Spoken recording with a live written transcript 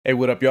Hey,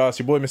 what up, y'all? It's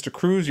your boy, Mr.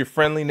 Cruz, your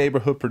friendly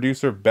neighborhood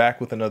producer,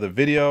 back with another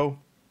video.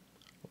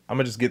 I'm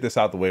gonna just get this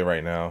out the way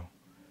right now.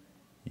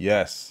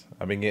 Yes,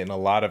 I've been getting a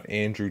lot of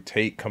Andrew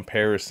Tate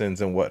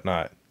comparisons and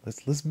whatnot.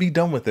 Let's be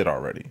done with it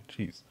already.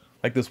 Jeez.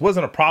 Like, this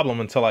wasn't a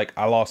problem until like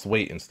I lost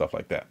weight and stuff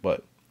like that.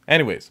 But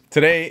anyways,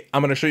 today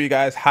I'm gonna show you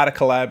guys how to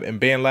collab in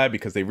Bandlab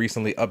because they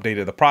recently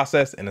updated the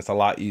process and it's a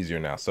lot easier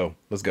now. So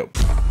let's go.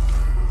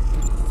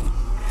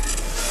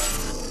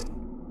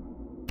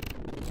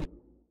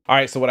 All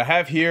right, so what I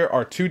have here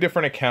are two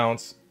different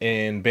accounts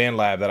in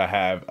Bandlab that I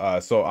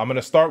have. So I'm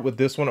gonna start with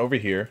this one over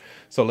here.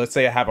 So let's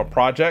say I have a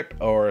project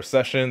or a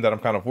session that I'm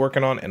kind of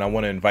working on and I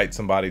wanna invite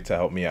somebody to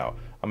help me out.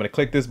 I'm gonna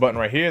click this button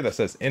right here that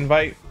says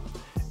invite.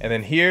 And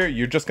then here,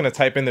 you're just gonna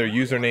type in their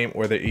username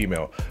or their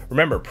email.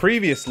 Remember,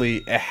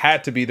 previously, it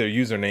had to be their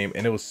username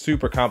and it was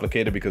super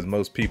complicated because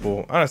most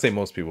people, I don't say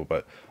most people,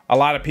 but a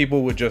lot of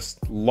people would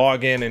just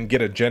log in and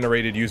get a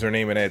generated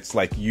username and it's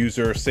like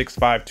user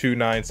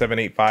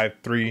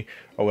 652978553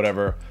 or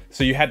whatever.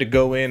 So you had to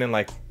go in and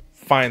like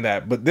find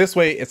that. But this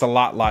way, it's a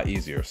lot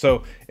easier.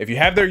 So if you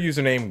have their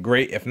username,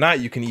 great. If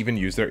not, you can even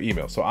use their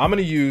email. So I'm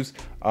gonna use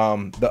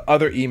the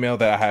other email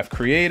that I have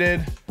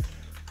created.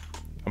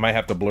 I might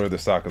have to blur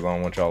this out because I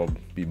don't want y'all to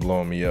be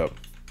blowing me up.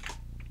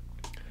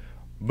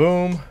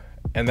 Boom.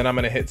 And then I'm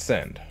going to hit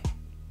send.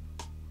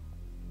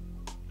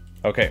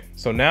 Okay,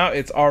 so now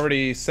it's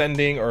already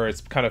sending, or it's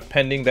kind of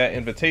pending that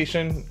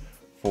invitation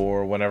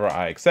for whenever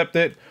I accept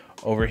it.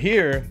 Over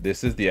here,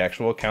 this is the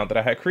actual account that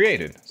I had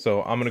created.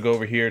 So I'm going to go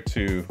over here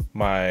to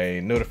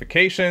my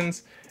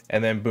notifications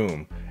and then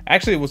boom.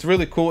 Actually, what's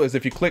really cool is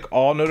if you click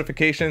all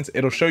notifications,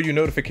 it'll show you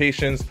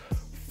notifications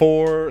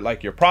for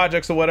like your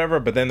projects or whatever,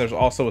 but then there's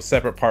also a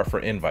separate part for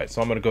invite.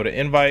 So I'm gonna go to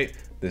invite.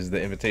 This is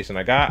the invitation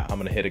I got. I'm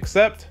gonna hit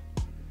accept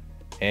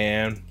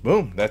and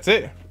boom, that's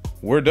it.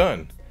 We're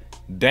done.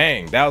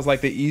 Dang, that was like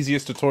the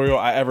easiest tutorial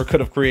I ever could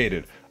have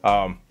created.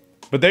 But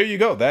there you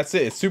go, that's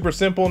it. It's super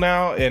simple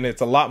now and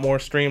it's a lot more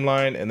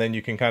streamlined, and then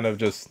you can kind of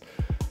just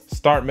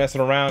start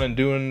messing around and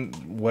doing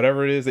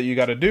whatever it is that you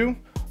gotta do.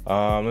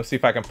 Let's see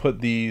if I can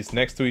put these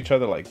next to each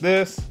other like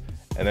this,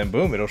 and then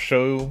boom, it'll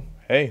show,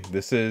 hey,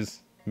 this is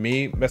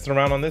me messing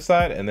around on this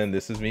side, and then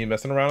this is me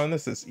messing around on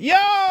this.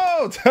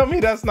 Yo, tell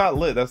me that's not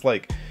lit. That's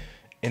like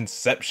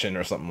Inception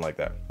or something like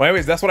that. Well,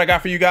 anyways, that's what I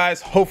got for you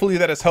guys. Hopefully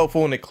that is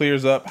helpful and it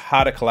clears up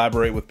how to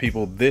collaborate with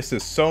people. This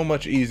is so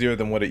much easier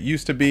than what it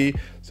used to be.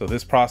 So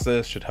this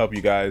process should help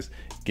you guys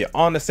get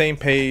on the same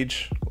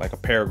page, like a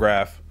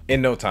paragraph,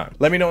 in no time.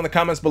 Let me know in the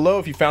comments below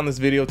if you found this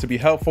video to be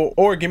helpful,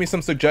 or give me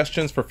some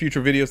suggestions for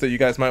future videos that you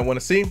guys might want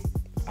to see.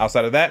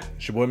 Outside of that,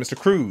 it's your boy, Mr.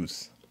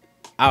 Cruz,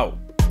 out.